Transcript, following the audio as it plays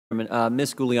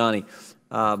Ms. Giuliani,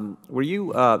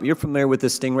 you're familiar with the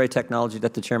Stingray technology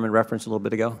that the chairman referenced a little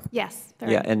bit ago? Yes.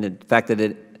 Yeah, and the fact that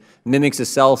it mimics a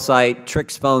cell site,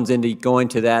 tricks phones into going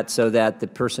to that so that the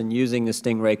person using the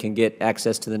Stingray can get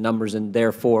access to the numbers and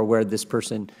therefore where this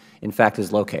person, in fact,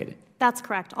 is located. That's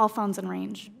correct. All phones in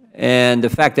range. And the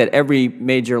fact that every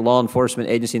major law enforcement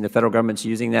agency in the federal government's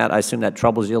using that, I assume that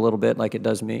troubles you a little bit like it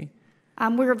does me?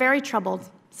 We were very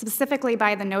troubled, specifically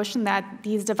by the notion that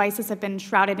these devices have been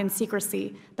shrouded in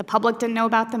secrecy. The public didn't know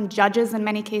about them, judges in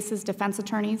many cases, defense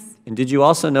attorneys. And did you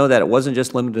also know that it wasn't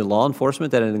just limited to law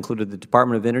enforcement, that it included the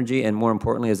Department of Energy and, more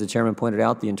importantly, as the chairman pointed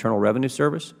out, the Internal Revenue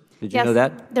Service? Did you know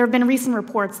that? There have been recent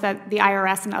reports that the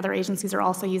IRS and other agencies are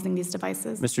also using these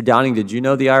devices. Mr. Downing, did you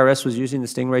know the IRS was using the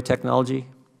Stingray technology?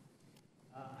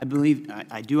 I believe,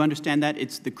 I do understand that.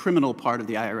 It's the criminal part of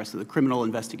the IRS, the criminal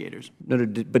investigators. No,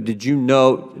 but did you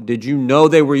know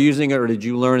they were using it, or did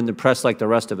you learn in the press like the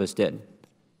rest of us did?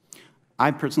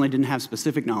 I personally didn't have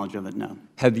specific knowledge of it, no.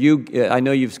 Have you, I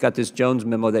know you've got this Jones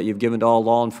memo that you've given to all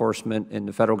law enforcement in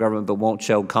the federal government but won't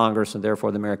show Congress and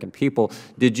therefore the American people.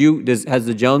 Has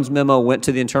the Jones memo went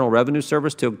to the Internal Revenue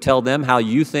Service to tell them how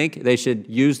you think they should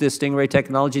use this Stingray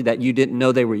technology that you didn't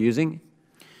know they were using?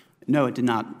 No, it did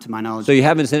not, to my knowledge. So you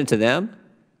haven't sent it to them?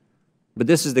 But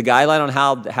this is the guideline on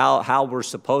how we're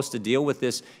supposed to deal with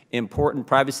this important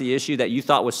privacy issue that you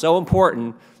thought was so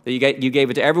important that you gave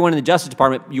it to everyone in the Justice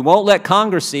Department. You won't let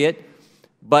Congress see it,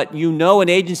 but you know an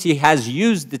agency has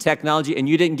used the technology and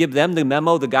you didn't give them the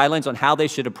memo, the guidelines on how they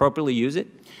should appropriately use it?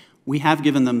 We have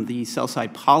given them the cell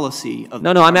site policy of—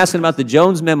 No, I'm asking about the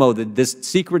Jones memo, this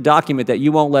secret document that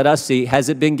you won't let us see. Has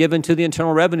it been given to the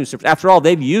Internal Revenue Service? After all,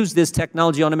 they've used this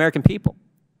technology on American people.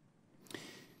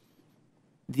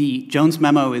 The Jones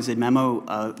memo is a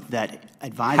memo that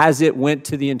advises— Has it went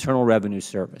to the Internal Revenue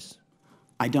Service?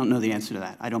 I don't know the answer to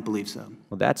that. I don't believe so.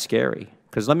 Well, that's scary,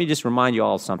 because let me just remind you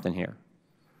all something here.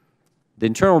 The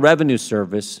Internal Revenue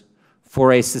Service,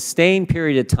 for a sustained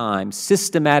period of time,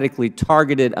 systematically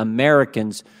targeted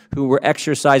Americans who were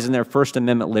exercising their First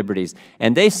Amendment liberties.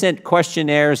 And they sent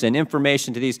questionnaires and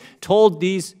information to told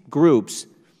these groups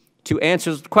to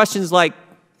answer questions like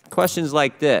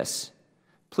this.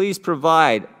 Please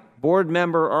provide board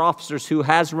member or officers who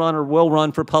has run or will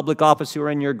run for public office who are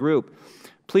in your group.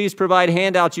 Please provide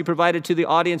handouts you provided to the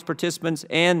audience participants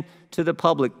and to the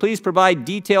public. Please provide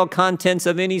detailed contents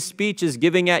of any speeches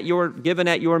given at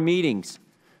your meetings.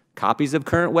 Copies of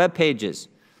current web pages.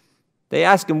 They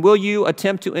ask them, will you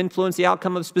attempt to influence the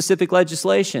outcome of specific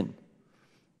legislation?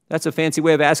 That's a fancy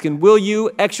way of asking, will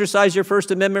you exercise your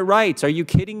First Amendment rights? Are you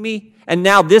kidding me? And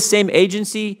now this same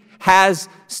agency has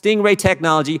Stingray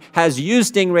technology, has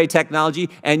used Stingray technology,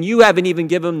 and you haven't even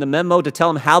given them the memo to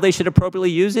tell them how they should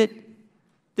appropriately use it?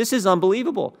 This is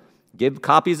unbelievable. Give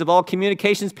copies of all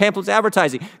communications, pamphlets,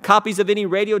 advertising, copies of any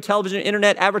radio, television,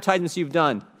 internet advertisements you've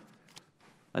done.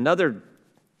 Another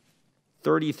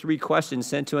 33 questions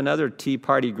sent to another Tea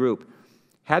Party group.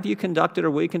 Have you conducted or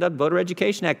will you conduct voter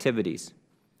education activities?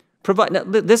 Now,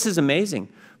 this is amazing.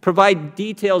 Provide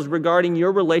details regarding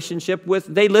your relationship with,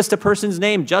 they list a person's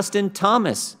name, Justin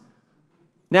Thomas.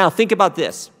 Now, think about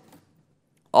this.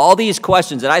 All these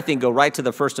questions that I think go right to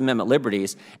the First Amendment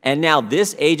liberties, and now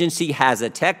this agency has a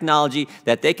technology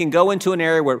that they can go into an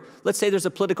area where, let's say there's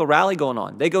a political rally going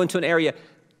on. They go into an area,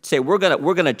 say, we're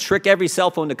gonna trick every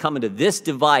cell phone to come into this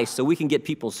device so we can get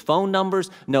people's phone numbers,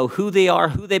 know who they are,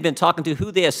 who they've been talking to,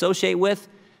 who they associate with.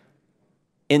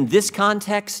 In this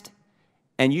context,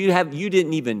 and you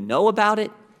didn't even know about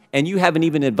it, and you haven't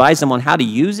even advised them on how to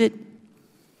use it?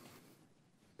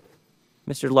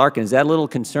 Mr. Larkin, is that a little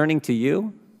concerning to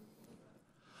you?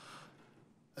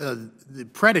 The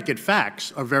predicate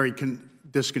facts are very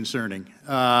disconcerting,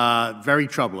 very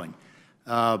troubling.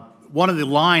 One of the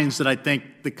lines that I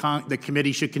think the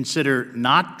committee should consider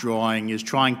not drawing is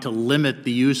trying to limit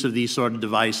the use of these sort of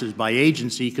devices by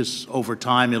agency, because over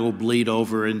time it'll bleed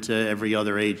over into every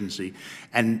other agency.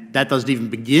 And that doesn't even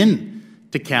begin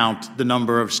to count the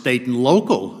number of state and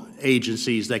local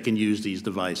agencies that can use these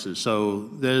devices. So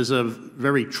there's a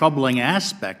very troubling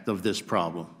aspect of this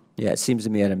problem. Yeah, it seems to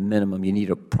me at a minimum you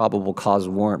need a probable cause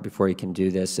warrant before you can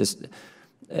do this.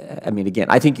 I mean, again,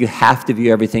 I think you have to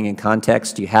view everything in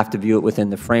context. You have to view it within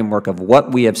the framework of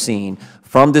what we have seen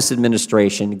from this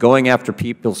administration going after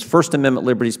people's First Amendment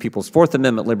liberties, people's Fourth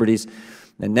Amendment liberties,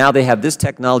 and now they have this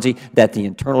technology that the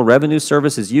Internal Revenue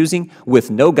Service is using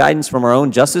with no guidance from our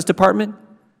own Justice Department.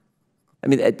 I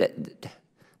mean,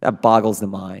 that boggles the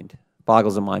mind.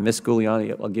 Boggles the mind. Ms.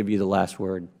 Giuliani, I'll give you the last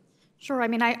word. Sure. I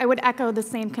mean, I would echo the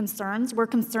same concerns. We're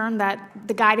concerned that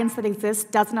the guidance that exists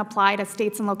doesn't apply to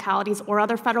states and localities or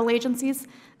other federal agencies.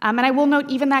 And I will note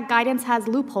even that guidance has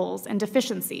loopholes and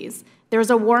deficiencies. There's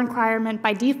a warrant requirement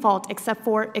by default except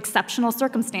for exceptional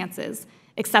circumstances.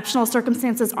 Exceptional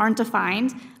circumstances aren't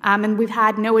defined, and we've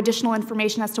had no additional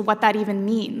information as to what that even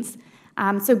means.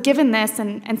 So given this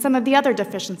and some of the other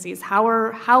deficiencies, how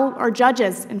are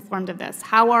judges informed of this?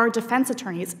 How are defense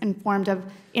attorneys informed of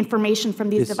information from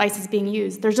these devices being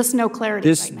used? There's just no clarity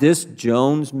right now. This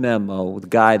Jones memo with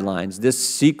guidelines, this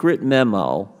secret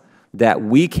memo that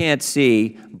we can't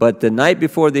see, but the night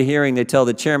before the hearing they tell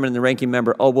the chairman and the ranking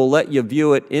member, oh, we'll let you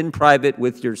view it in private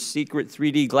with your secret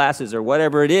 3D glasses or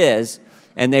whatever it is,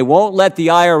 and they won't let the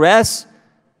IRS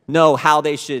know how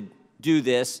they should do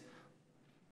this.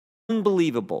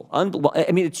 Unbelievable.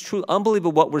 I mean, it's true,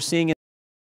 unbelievable what we're seeing.